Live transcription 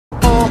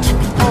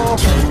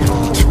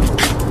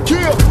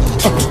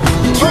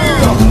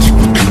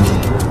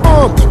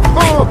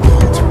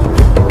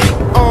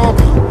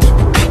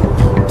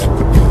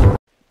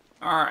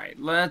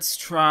Let's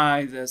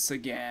try this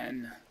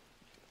again.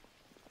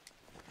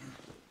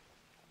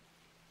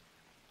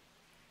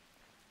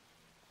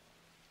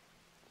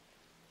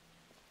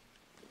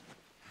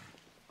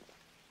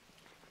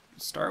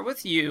 Start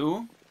with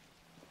you.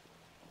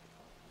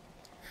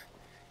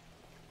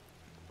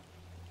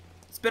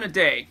 It's been a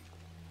day.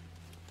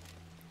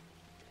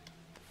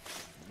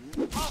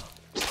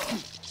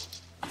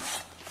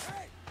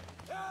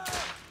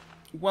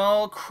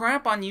 Well,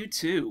 crap on you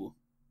too.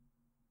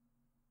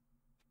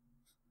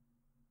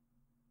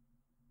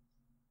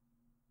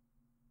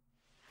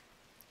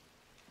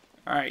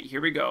 Alright,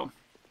 here we go.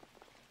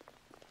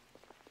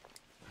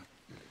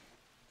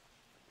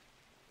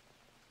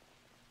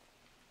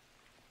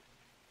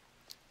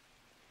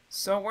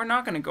 So we're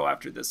not going to go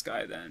after this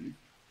guy then.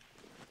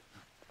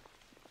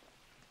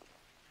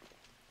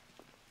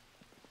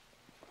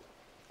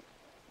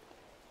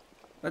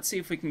 Let's see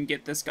if we can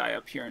get this guy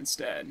up here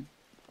instead.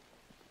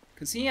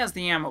 Because he has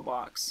the ammo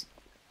box.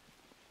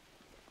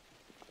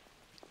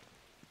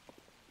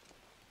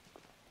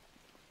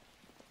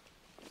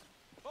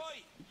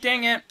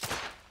 Dang it!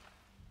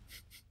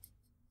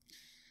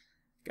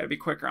 Gotta be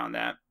quicker on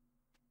that.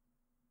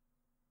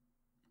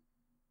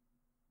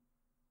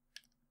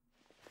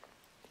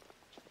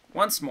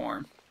 Once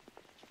more.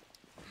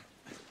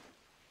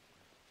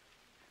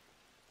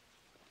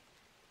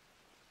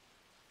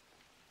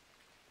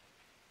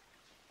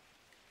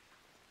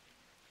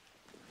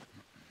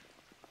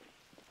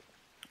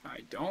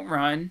 Alright, don't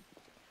run.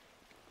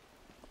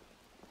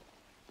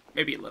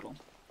 Maybe a little.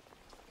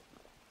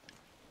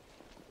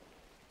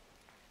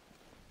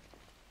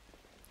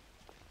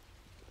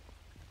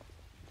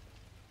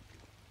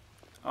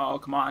 Oh,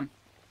 come on.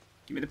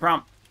 Give me the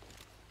prompt.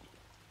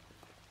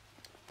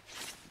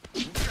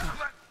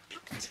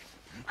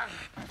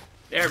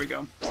 There we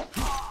go.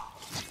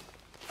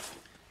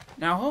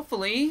 Now,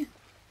 hopefully...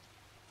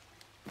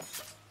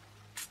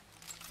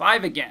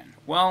 5 again.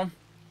 Well...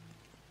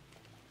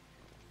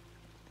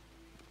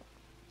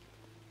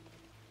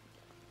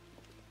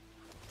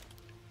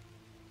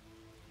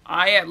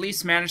 I at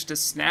least managed to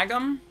snag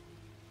him.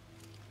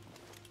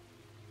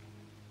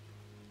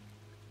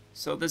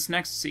 So this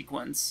next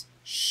sequence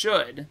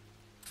should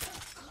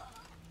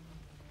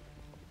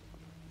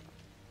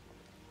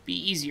be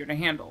easier to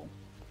handle.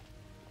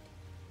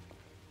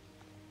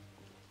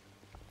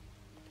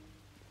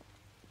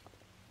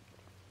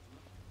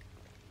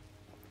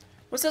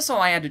 Was this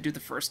all I had to do the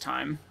first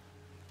time?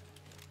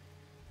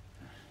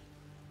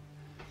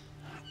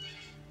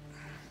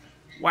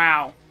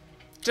 Wow.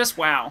 Just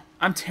wow.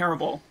 I'm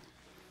terrible.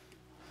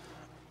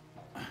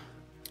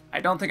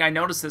 I don't think I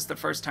noticed this the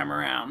first time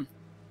around.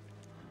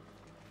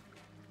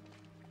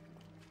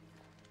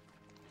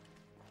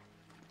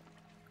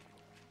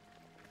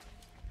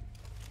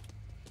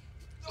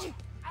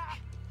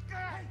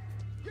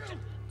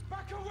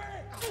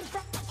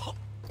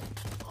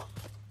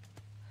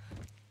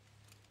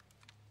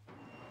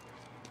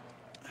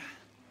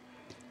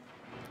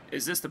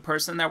 Is this the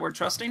person that we're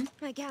trusting?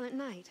 My gallant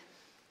knight.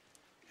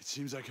 It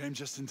seems I came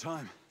just in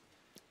time.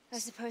 I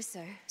suppose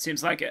so.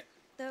 Seems like it.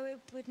 Though it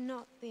would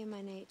not be in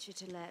my nature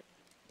to let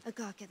a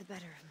god get the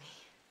better of me.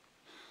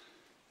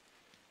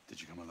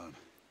 Did you come alone?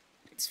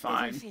 It's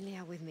fine. Leave Finley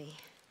out with me.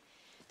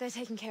 They're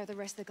taking care of the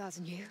rest of the guards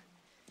and you.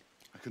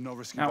 I could not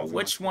risk. Now,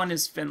 which one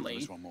is Finley?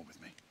 There's one more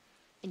with me.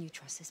 And you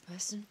trust this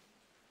person?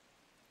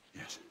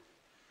 Yes,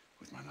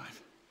 with my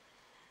life.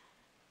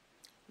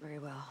 Very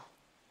well.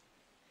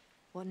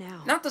 What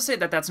now? Not to say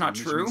that that's not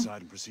Meet him true,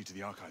 inside and proceed to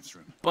the archives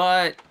room.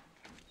 but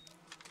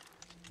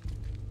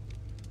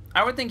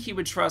I would think he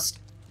would trust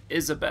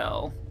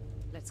Isabel.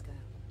 Let's go.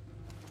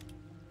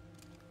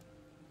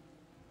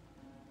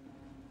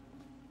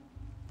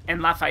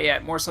 And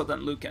Lafayette more so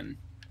than Lucan.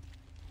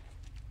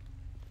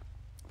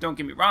 Don't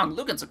get me wrong,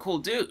 Lucan's a cool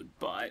dude,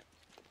 but...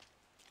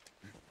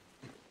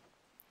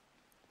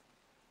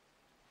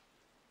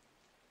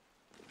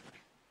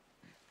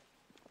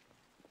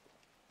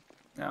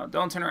 No,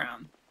 don't turn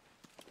around.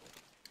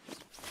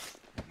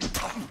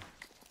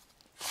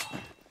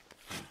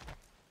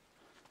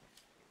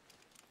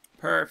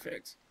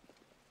 Perfect.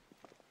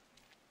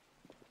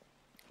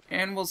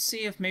 And we'll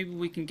see if maybe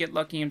we can get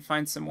lucky and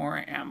find some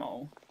more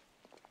ammo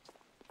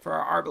for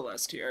our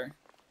arbalest here.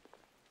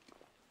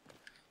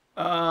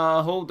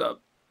 Hold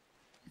up.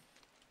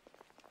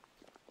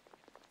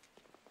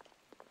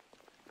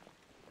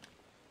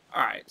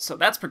 Alright, so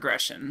that's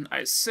progression, I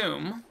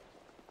assume.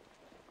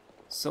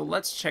 So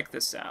let's check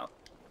this out.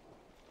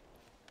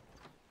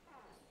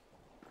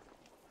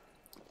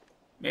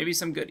 Maybe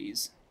some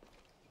goodies.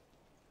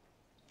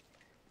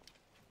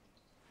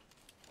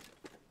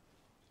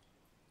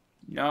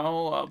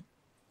 No,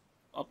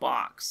 a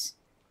box.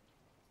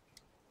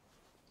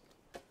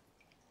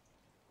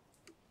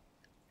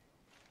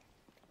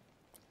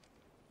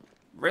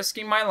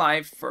 Risking my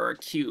life for a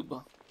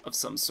cube of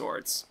some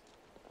sorts.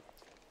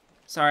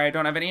 Sorry, I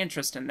don't have any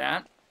interest in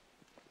that.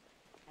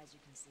 As you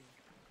can see,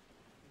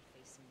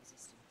 we face some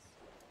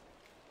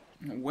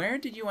resistance. Where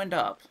did you end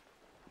up?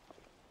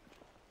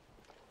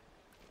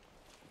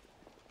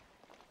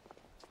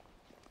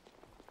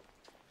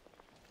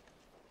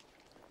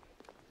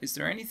 Is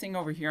there anything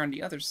over here on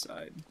the other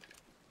side?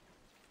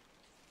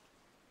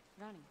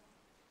 Ronnie,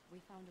 we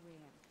found a way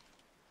in.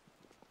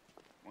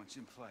 Once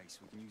in place,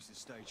 we can use the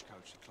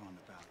stagecoach to climb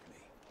the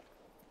balcony.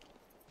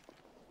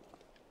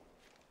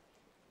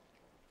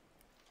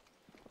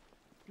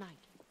 Mike,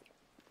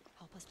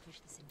 help us push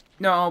this into.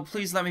 No,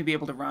 please let me be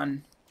able to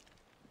run.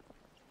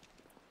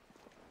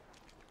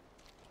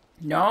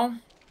 No?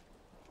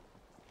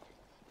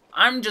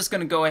 I'm just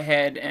gonna go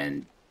ahead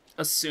and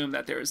assume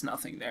that there is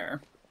nothing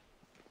there.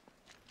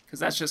 Because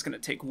that's just gonna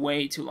take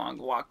way too long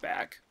to walk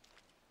back.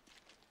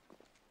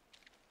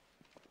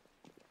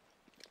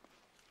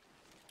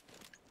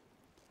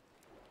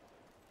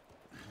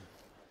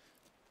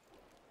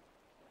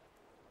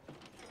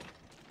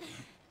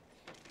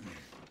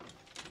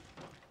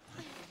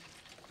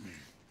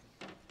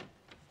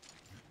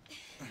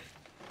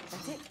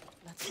 That's it.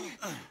 Let's go.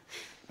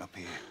 Up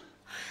here.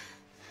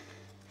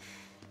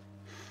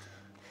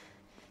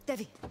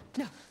 Devi,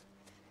 no.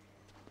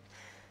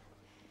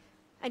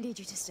 I need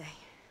you to stay.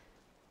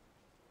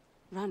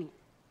 Ronnie,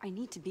 I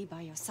need to be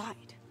by your side.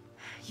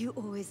 You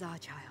always are,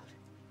 child.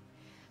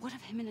 What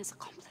of him and his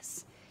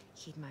accomplice?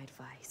 Heed my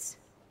advice.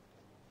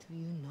 Do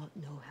you not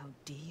know how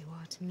dear you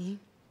are to me?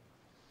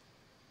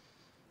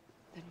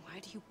 Then why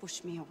do you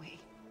push me away?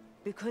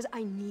 Because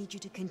I need you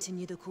to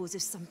continue the cause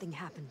if something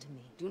happened to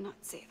me. Do not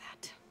say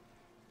that.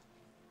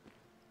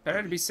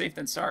 Better to be safe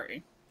than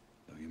sorry.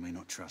 Though you may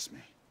not trust me,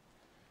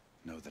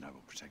 know that I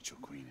will protect your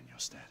queen in your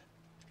stead.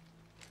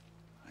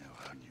 I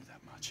owe her you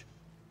that much.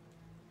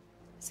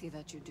 See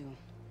that you do.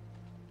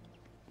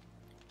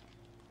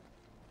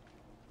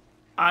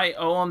 I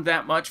owe him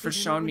that much for You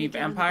didn't showing want me to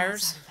get on the bad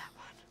vampires. side of that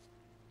one.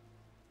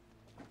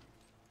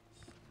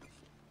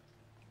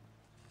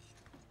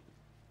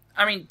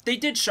 I mean, they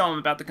did show him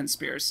about the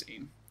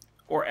conspiracy,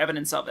 or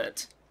evidence of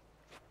it,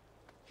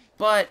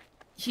 but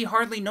he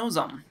hardly knows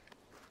them.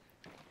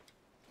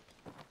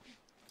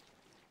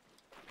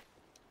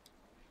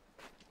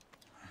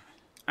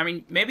 I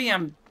mean, maybe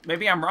I'm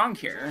wrong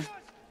here.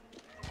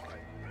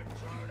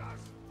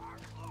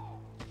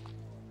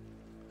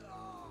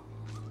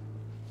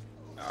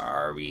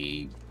 Are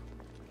we?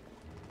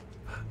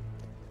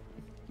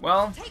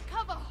 Well, Take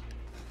cover!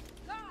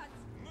 Guards!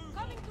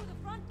 Coming through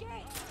the front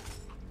gate!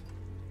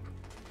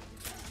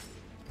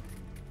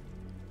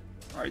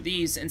 are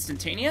these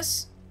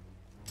instantaneous?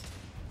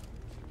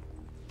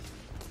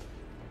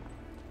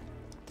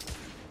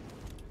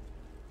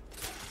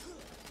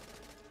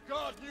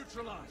 Guard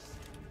neutralized.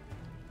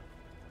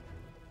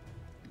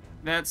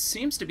 That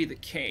seems to be the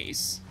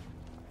case.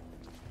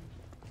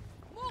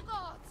 More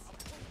guards!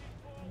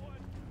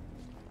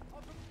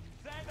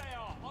 There they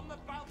are, on the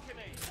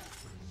balcony.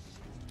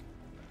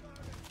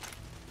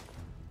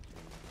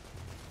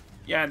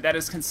 Yeah, that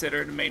is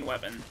considered a main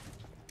weapon.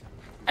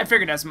 I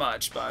figured as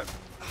much, but...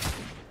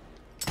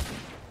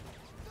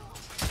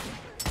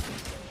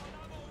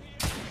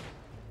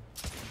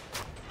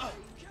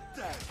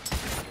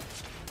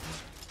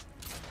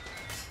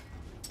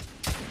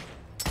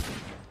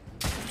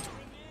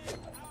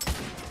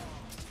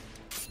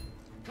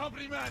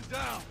 Company man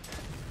down.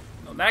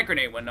 Well, that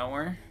grenade went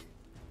nowhere.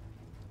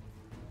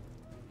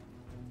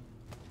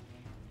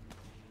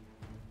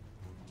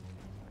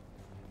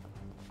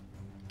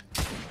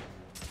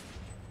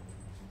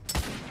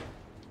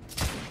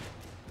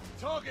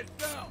 Target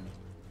down.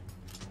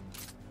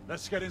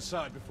 Let's get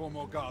inside before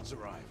more guards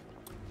arrive.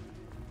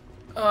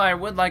 Oh, I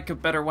would like a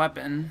better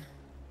weapon.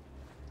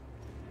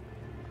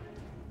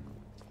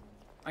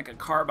 Like a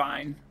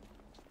carbine.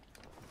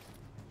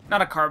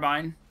 Not a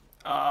carbine.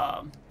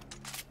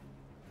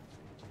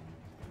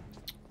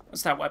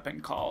 What's that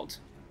weapon called?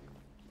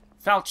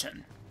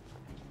 Falchion.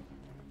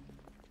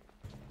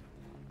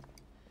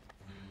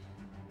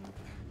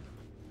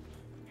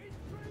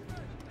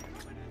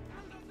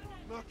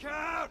 Look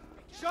out!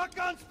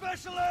 Shotgun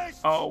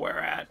specialist! Oh, where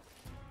at?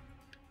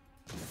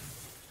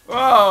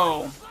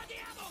 Whoa!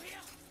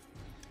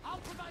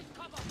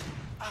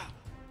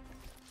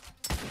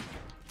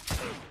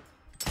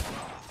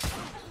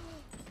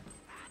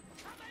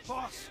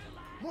 Boss,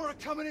 more are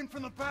coming in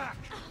from the back.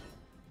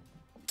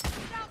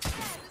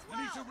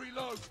 I need to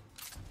reload.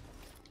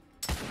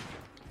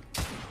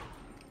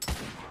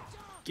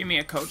 Give me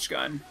a coach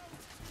gun.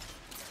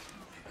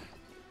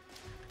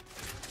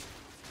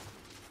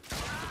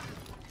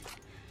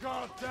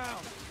 Guard down.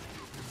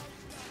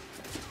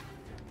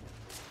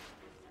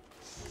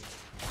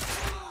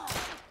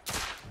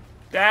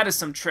 That is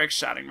some trick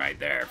shotting right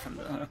there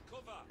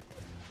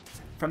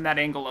from that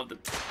angle of the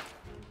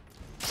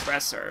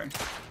dresser,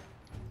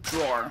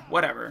 drawer,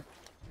 whatever.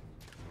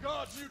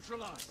 Guard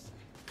neutralized.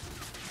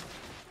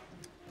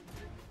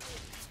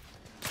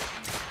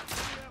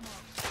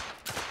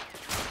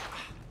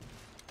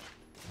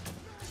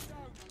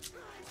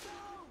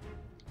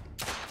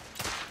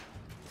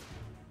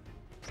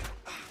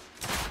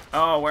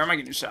 Oh, where am I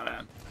getting shot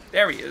at?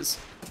 There he is.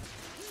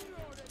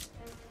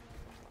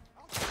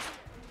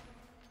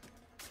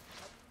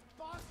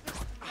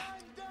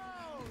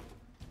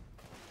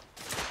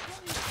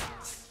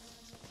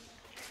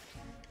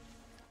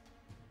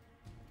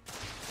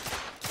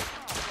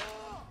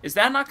 Is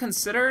that not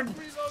considered?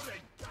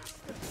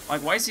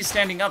 Like, why is he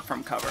standing up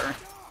from cover?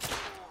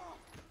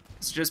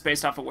 It's just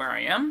based off of where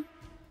I am?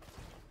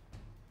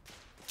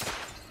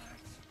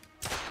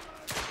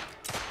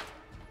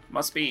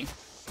 Must be.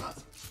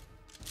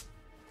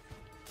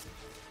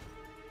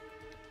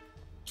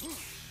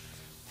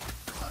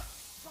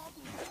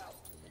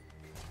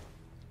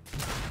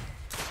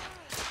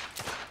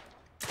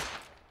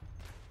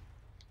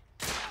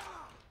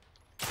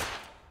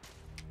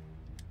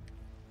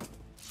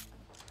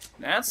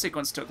 That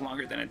sequence took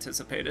longer than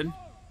anticipated.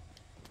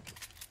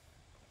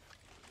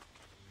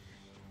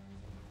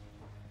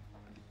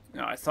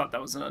 No, I thought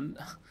that was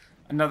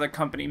another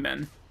company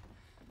man.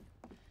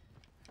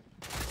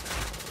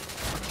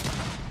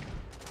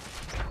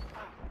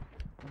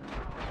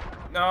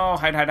 No,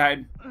 hide, hide,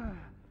 hide.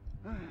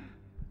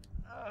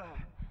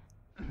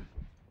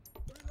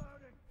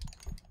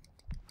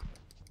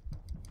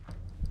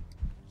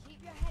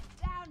 Keep your head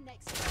down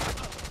next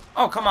time.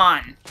 Oh, come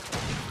on.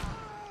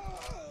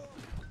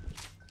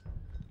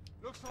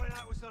 Looks like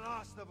that was the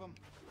last of them.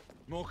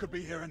 More could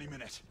be here any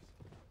minute.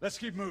 Let's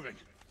keep moving.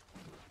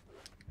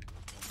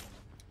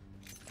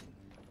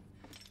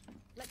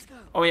 Let's go.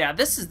 Oh yeah,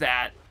 this is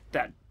that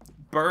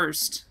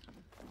burst.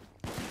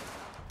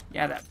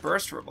 Yeah, that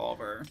burst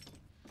revolver.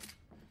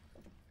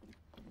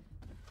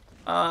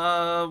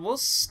 We'll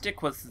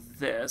stick with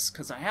this,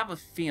 because I have a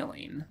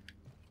feeling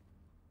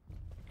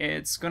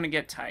it's gonna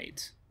get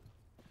tight.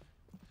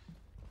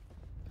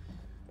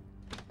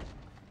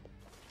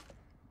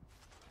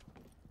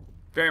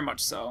 Very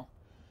much so.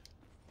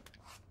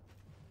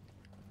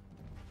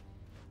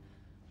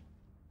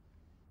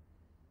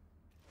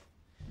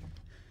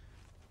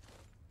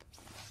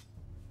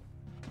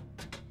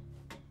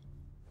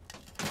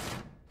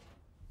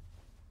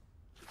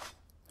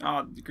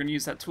 Oh, you're gonna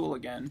use that tool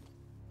again.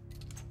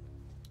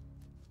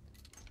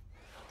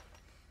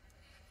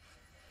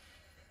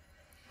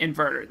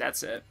 Inverter,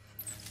 that's it.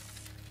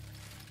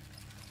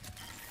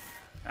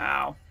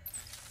 Ow.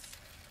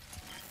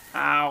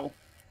 Ow.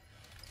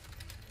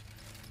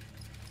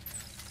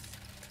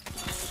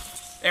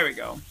 There we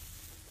go.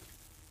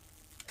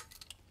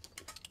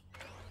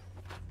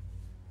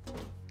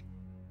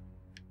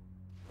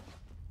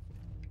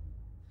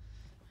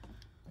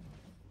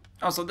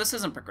 Oh, so this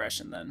isn't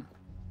progression then.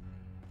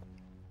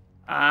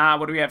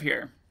 What do we have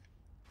here?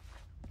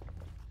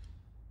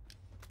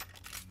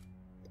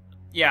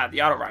 Yeah,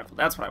 the auto rifle.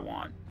 That's what I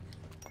want.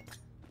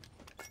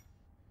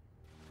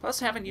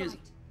 Plus, I haven't used.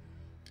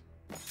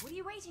 What are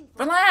you waiting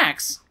for?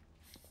 Relax.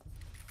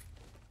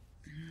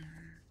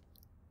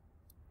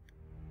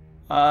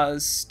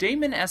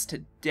 Statement as to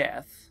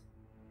death.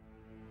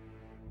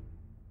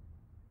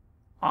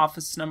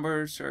 Office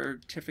number,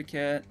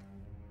 certificate.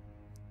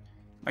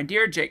 My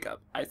dear Jacob,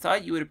 I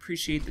thought you would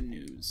appreciate the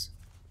news.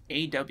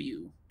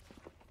 AW.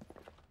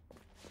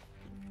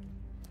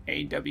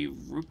 AW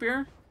root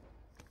beer?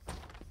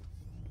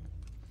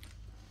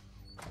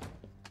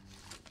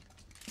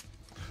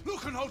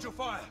 Look and hold your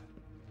fire!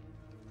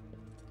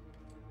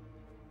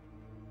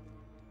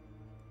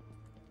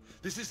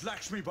 This is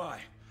Lakshmi Bai,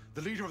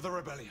 the leader of the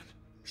rebellion.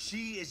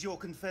 She is your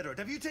confederate.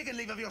 Have you taken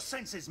leave of your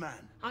senses,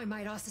 man? I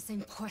might ask the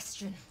same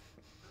question,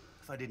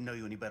 If I didn't know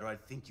you any better,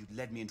 I'd think you'd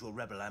led me into a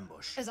rebel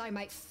ambush. as I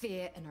might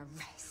fear an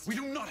arrest. We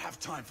do not have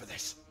time for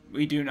this.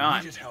 We do I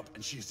not. needed help,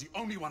 and she is the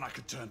only one I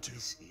could turn to.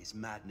 This is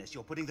madness.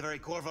 You're putting the very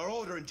core of our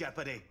order in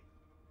jeopardy.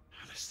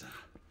 Alistair,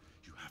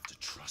 you have to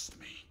trust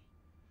me.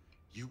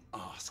 You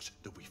asked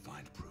that we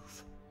find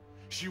proof.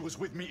 She was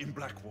with me in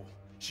Blackwall.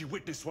 She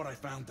witnessed what I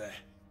found there.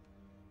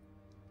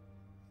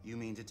 You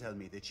mean to tell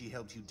me that she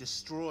helped you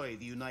destroy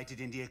the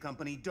United India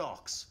Company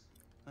docks?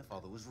 My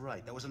father was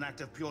right. That was an act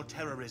of pure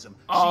terrorism.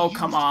 Oh, She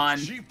come used- on.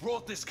 She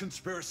brought this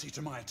conspiracy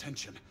to my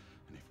attention,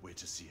 and if we're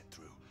to see it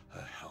through,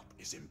 her help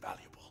is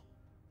invaluable.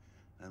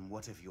 And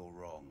what if you're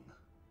wrong?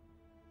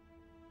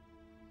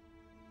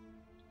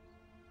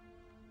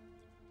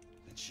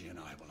 Then she and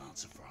I will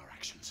answer for our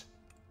actions.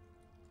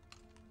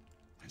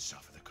 And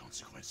suffer the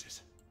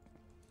consequences.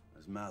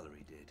 As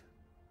Mallory did.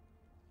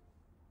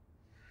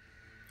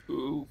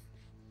 Ooh.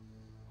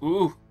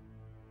 Ooh.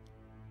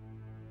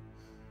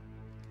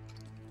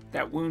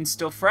 That wound's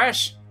still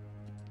fresh.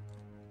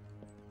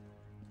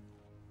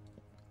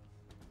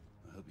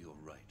 I hope you're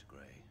right,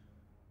 Gray.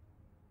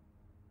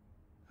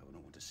 I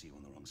wouldn't want to see you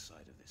on the wrong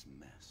side of this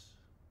mess.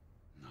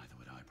 Neither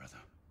would I, brother.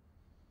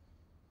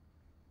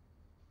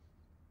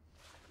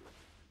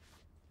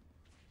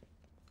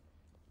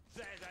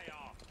 There they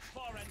are,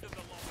 far end of the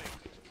lobby.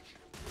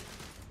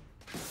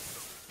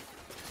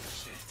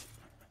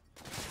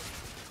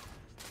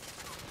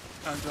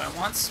 Do I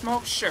want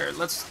smoke? Sure.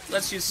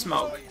 Let's use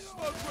smoke.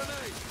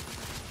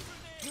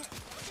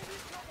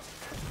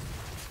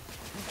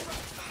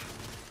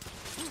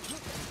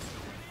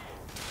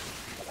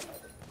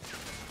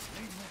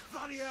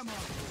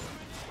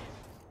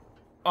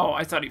 Oh,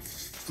 I thought he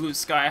flew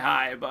sky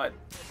high, but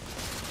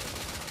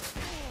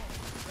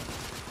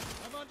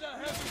I'm under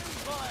heavy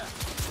fire.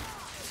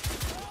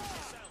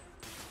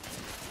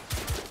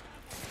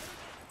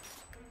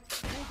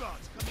 War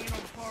guards coming in on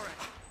the far end.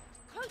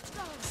 Close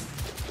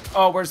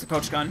Oh, where's the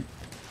coach gun?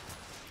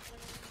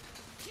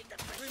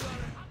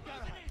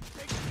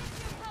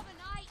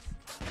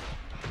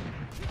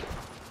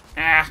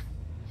 Ah.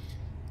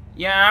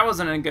 Yeah, I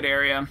wasn't in a good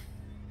area.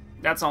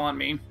 That's all on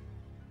me.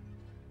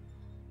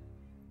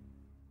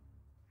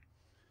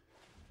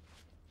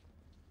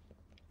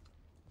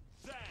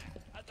 There,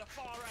 at the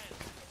far end.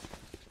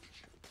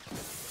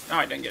 Oh,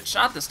 I didn't get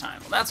shot this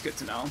time. Well, that's good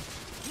to know.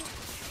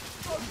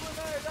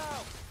 Grenade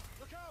out!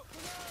 Look out!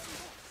 Grenade!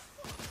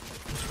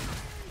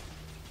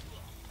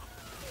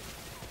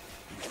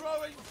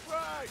 Throwing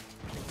frag!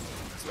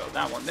 Throw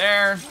that one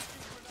there.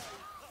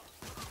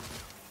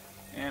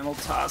 And we'll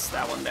toss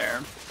that one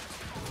there.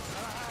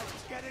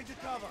 Get into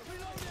cover!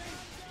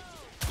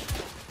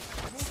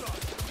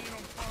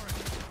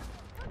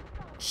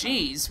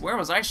 Jeez, where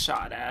was I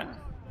shot at?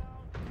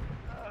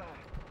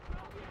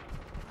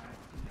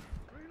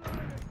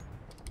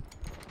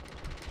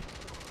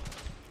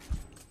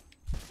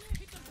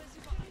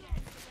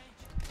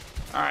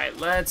 Alright,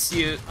 let's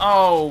use...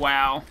 Oh,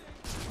 wow.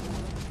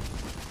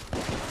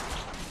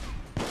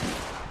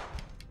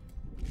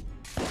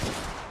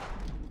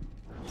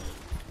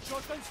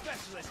 Shotgun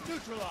specialist,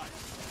 neutralized!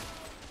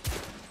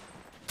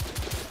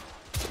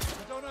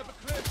 I don't have a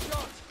clear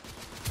shot!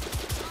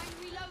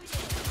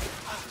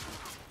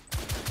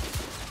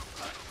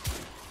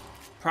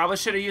 Probably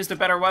should have used a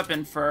better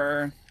weapon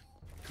for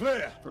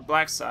Clear!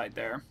 Black side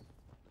there.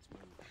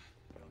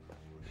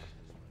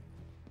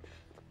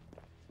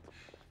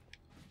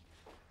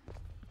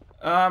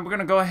 We're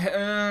gonna go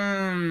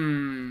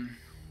ahead.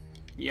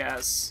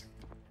 Yes.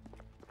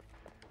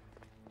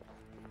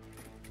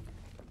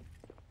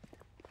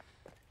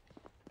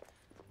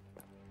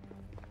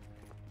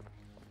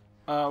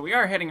 We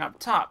are heading up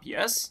top.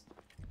 Yes.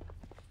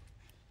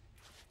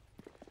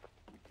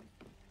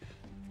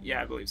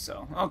 Yeah, I believe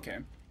so. Okay.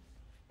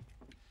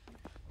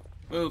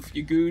 Move,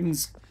 you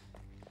goons.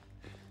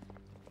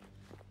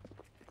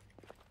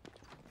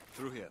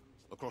 Through here,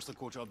 across the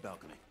courtyard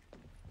balcony.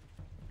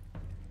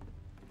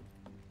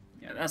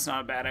 Yeah, that's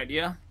not a bad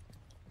idea.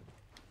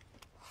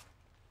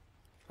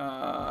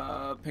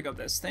 Pick up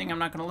this thing I'm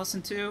not gonna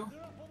listen to.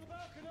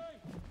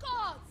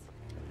 Guards!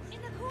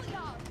 In the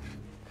courtyard!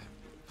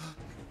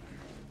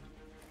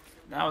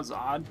 That was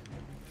odd.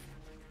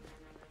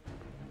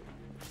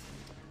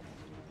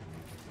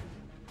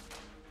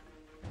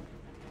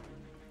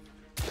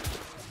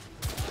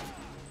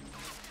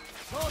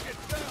 Target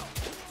down!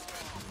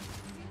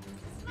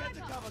 Get to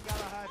cover,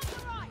 Galahad!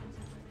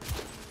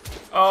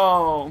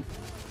 Oh.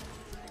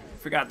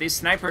 Forgot these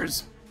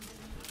snipers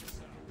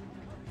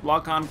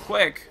lock on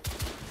quick.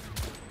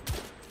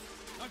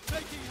 I'm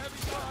taking heavy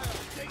fire!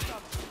 Take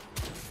cover!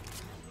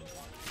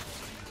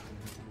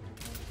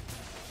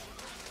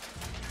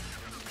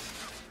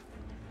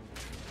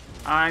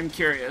 I'm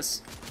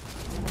curious.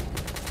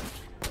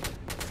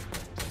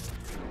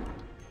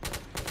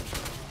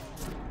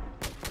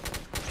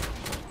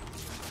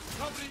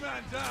 Company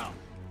man down!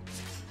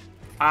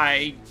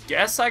 I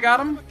guess I got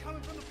him? They're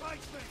coming from the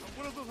basement, and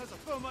one of them has a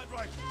thermite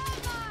rifle.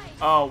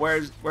 Oh,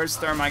 where's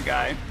Thermite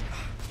guy?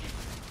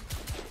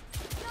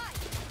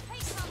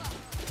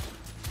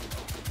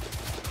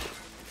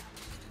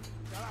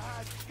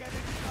 Galahad, get into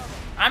cover!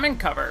 I'm in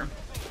cover.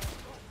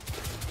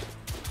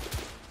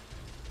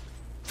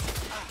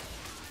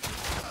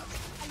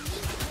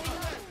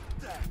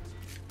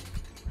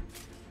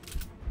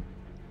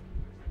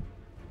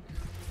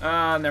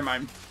 Never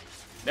mind.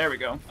 There we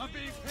go. I'm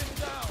being pinned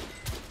down!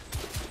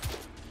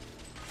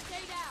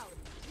 Stay down.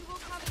 We will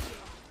cover you.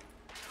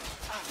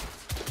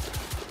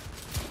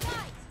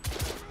 Guys,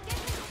 get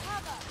into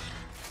cover.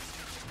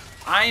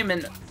 I am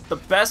in the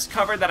best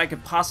cover that I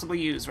could possibly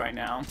use right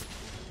now.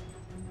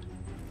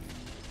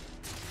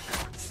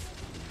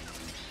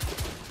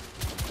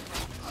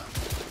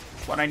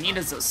 What I need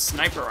is a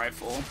sniper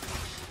rifle.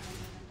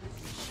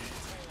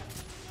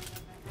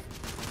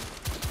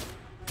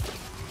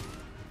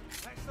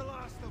 That's the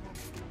last of them!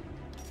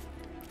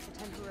 A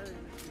temporary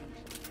retreat.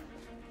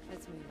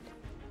 Let's move.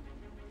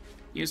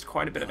 Used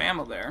quite a bit of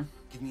ammo there.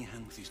 Give me a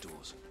hand with these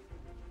doors.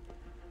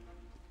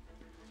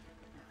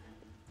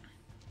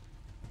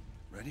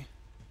 Ready?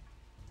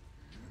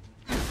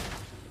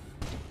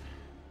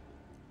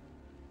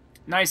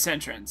 Nice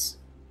entrance.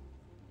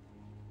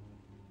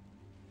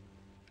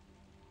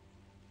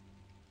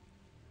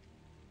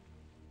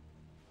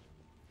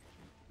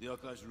 The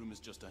archives room is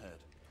just ahead.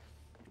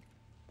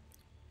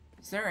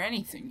 Is there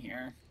anything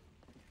here?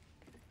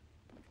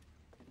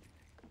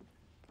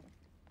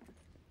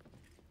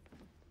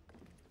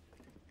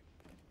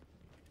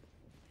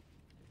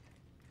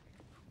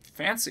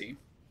 Fancy.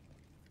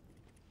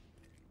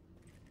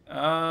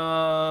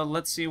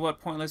 Let's see what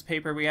pointless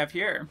paper we have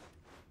here.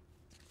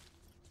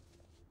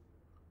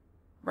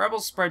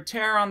 Rebels spread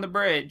terror on the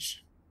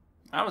bridge.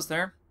 I was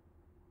there.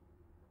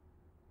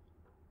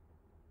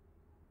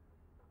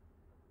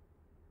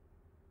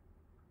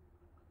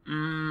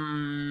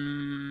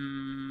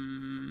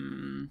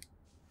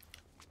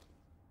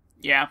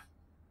 Yeah.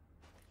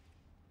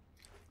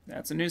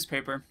 That's a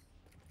newspaper.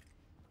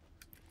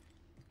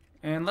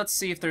 And let's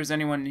see if there's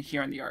anyone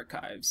here in the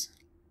archives.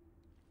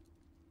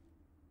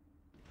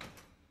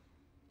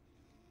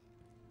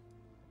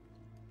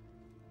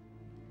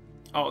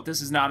 Oh,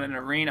 this is not an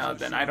arena,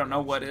 then I don't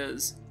know what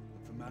is.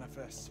 For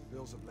manifests,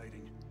 bills of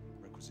lading,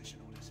 requisition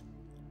orders.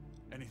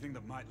 Anything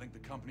that might link the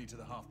company to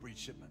the half-breed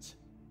shipments.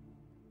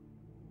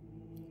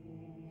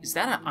 Is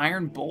that an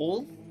iron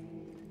bowl?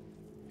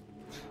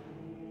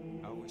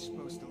 How are we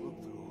supposed to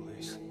look through all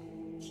this?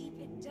 Keep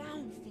it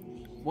down,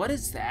 Finley. What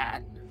is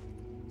that?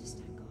 Just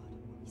thank God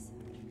on what we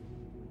said.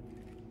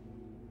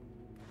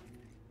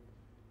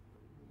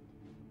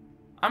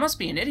 I must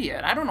be an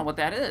idiot. I don't know what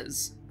that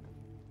is.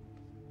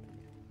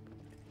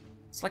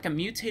 It's like a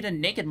mutated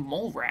naked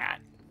mole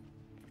rat.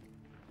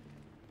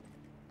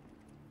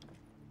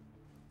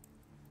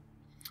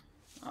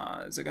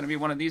 Is it going to be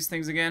one of these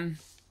things again?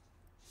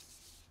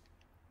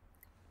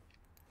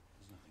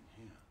 There's nothing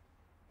here.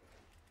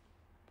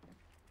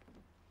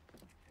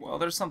 Well,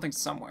 there's something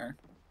somewhere.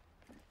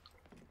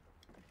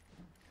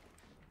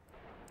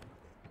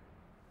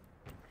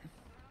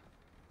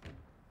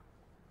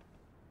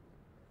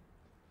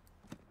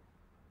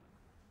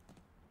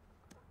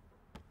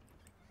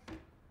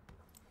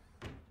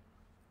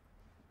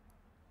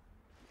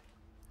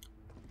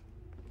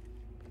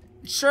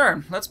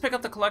 Sure, let's pick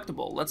up the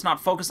collectible. Let's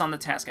not focus on the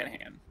task at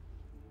hand.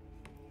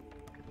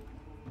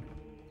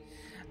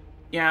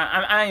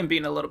 Yeah, I am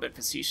being a little bit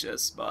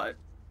facetious, but...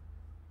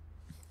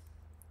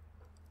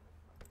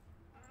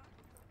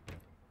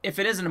 if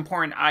it is an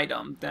important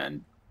item,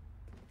 then...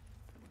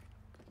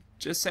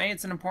 just say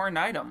it's an important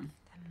item.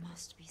 There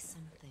must be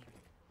something.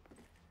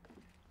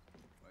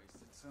 Waste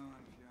of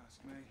time, if you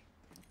ask me.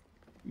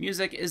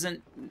 Music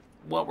isn't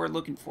what we're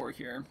looking for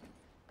here.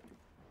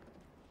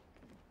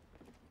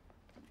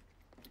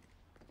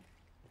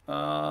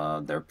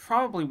 There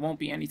probably won't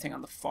be anything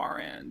on the far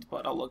end,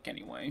 but I'll look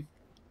anyway.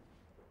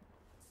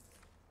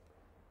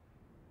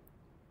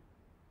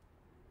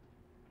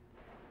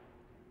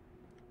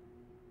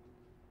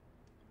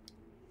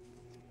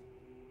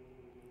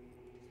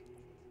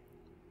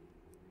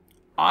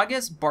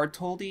 August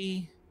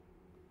Bartholdi...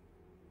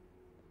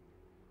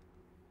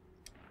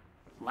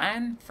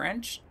 Latin?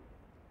 French?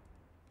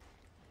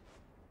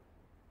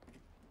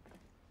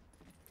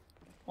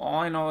 All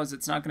I know is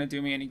it's not going to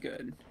do me any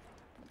good.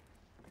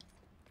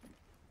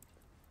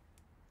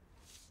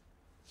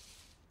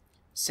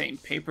 Same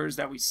papers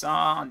that we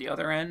saw on the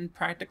other end,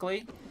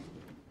 practically.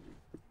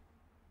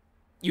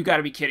 You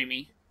gotta be kidding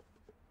me.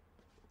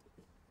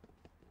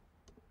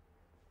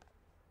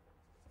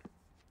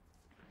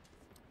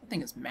 That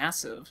thing is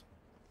massive.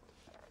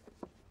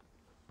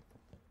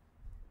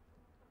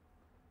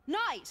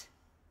 Knight!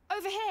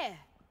 Over here!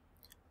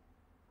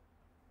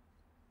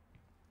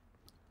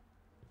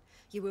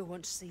 You will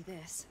want to see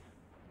this.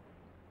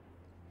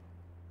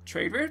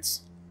 Trade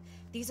routes?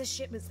 These are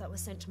shipments that were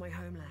sent to my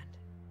homeland.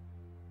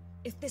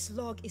 If this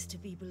log is to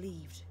be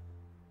believed,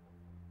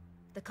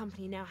 the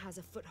company now has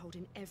a foothold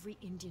in every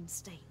Indian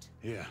state.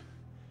 Here,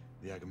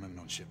 the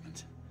Agamemnon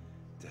shipment,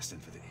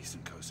 destined for the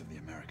eastern coast of the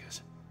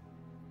Americas.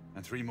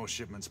 And 3 more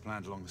shipments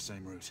planned along the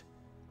same route.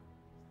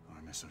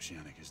 RMS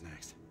Oceanic is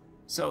next.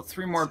 So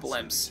 3 more Sets out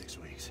in blimps. 6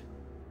 weeks.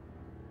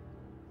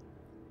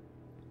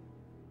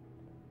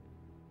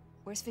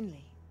 Where's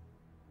Finley?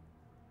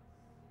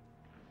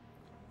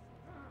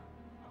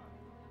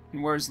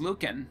 And where's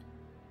Lucan?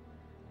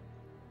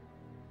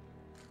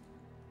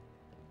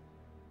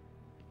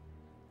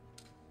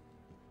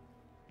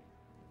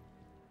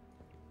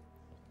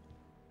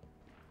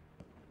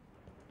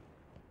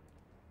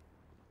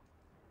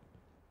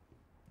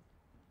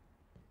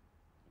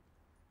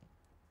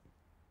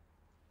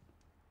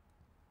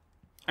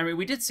 I mean,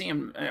 we did see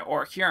him,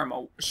 or hear him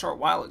a short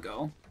while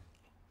ago.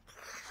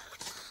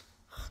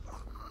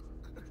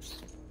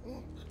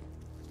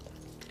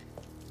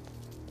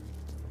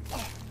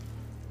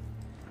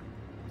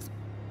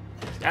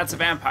 That's a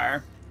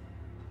vampire.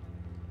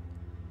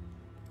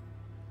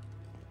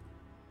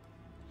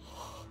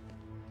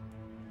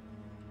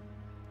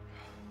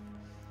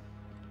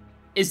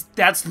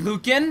 That's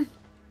Lucan?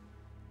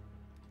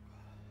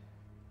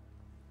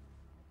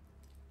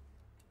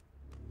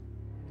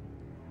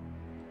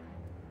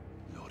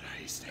 Lord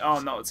Hastings. Oh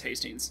no, it's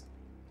Hastings.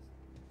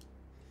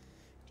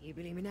 Do you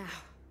believe me now?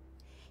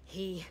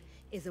 He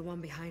is the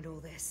one behind all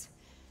this.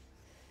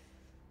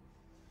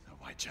 The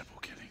Whitechapel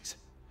killings.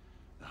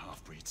 The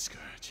half-breed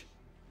scourge.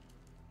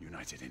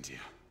 United India.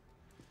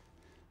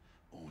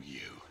 All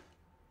you.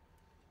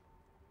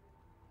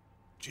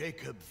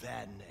 Jacob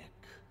Van Neck,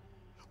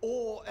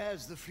 or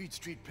as the Fleet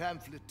Street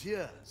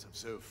pamphleteers have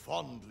so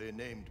fondly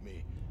named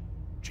me,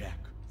 Jack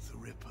the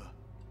Ripper,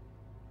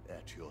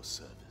 at your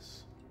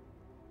service.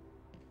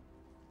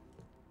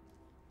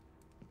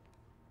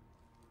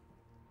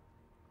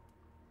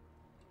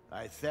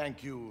 I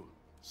thank you,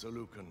 Sir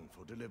Lucan,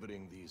 for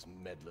delivering these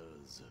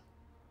meddlers.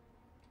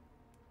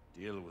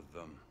 Deal with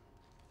them.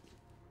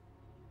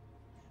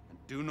 And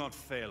do not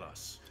fail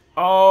us.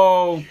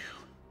 Oh.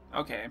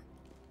 Okay.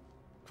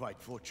 Quite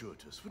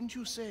fortuitous, wouldn't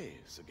you say,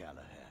 Sir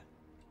Galahad?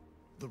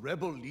 The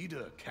rebel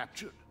leader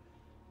captured.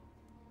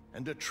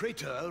 and a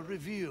traitor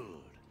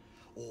revealed,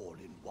 all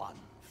in one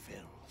fell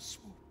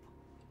swoop.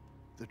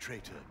 The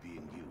traitor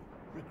being you,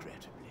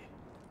 regrettably.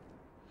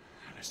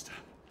 Alistair,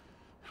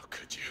 how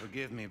could you?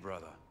 Forgive me,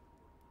 brother.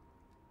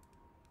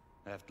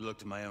 I have to look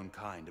to my own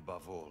kind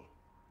above all.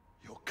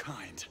 Your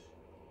kind?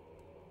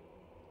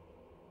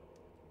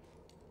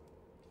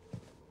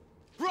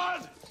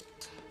 Run!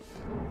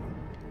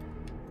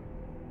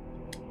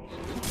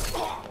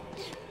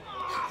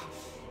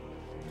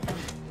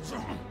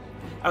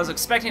 I was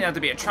expecting that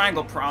to be a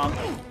triangle prompt.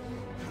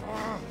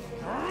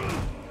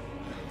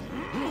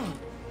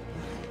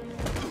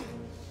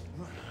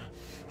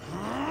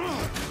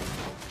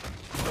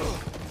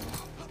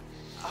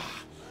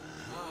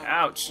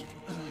 Ouch.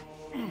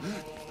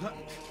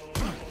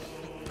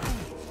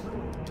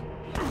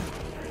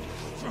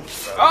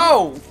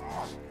 Oh!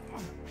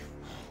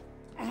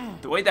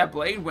 The way that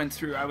blade went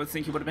through, I would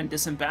think he would have been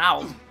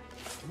disemboweled.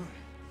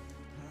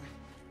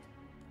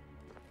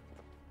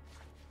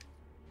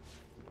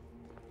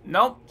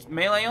 Nope,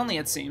 melee only,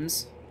 it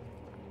seems.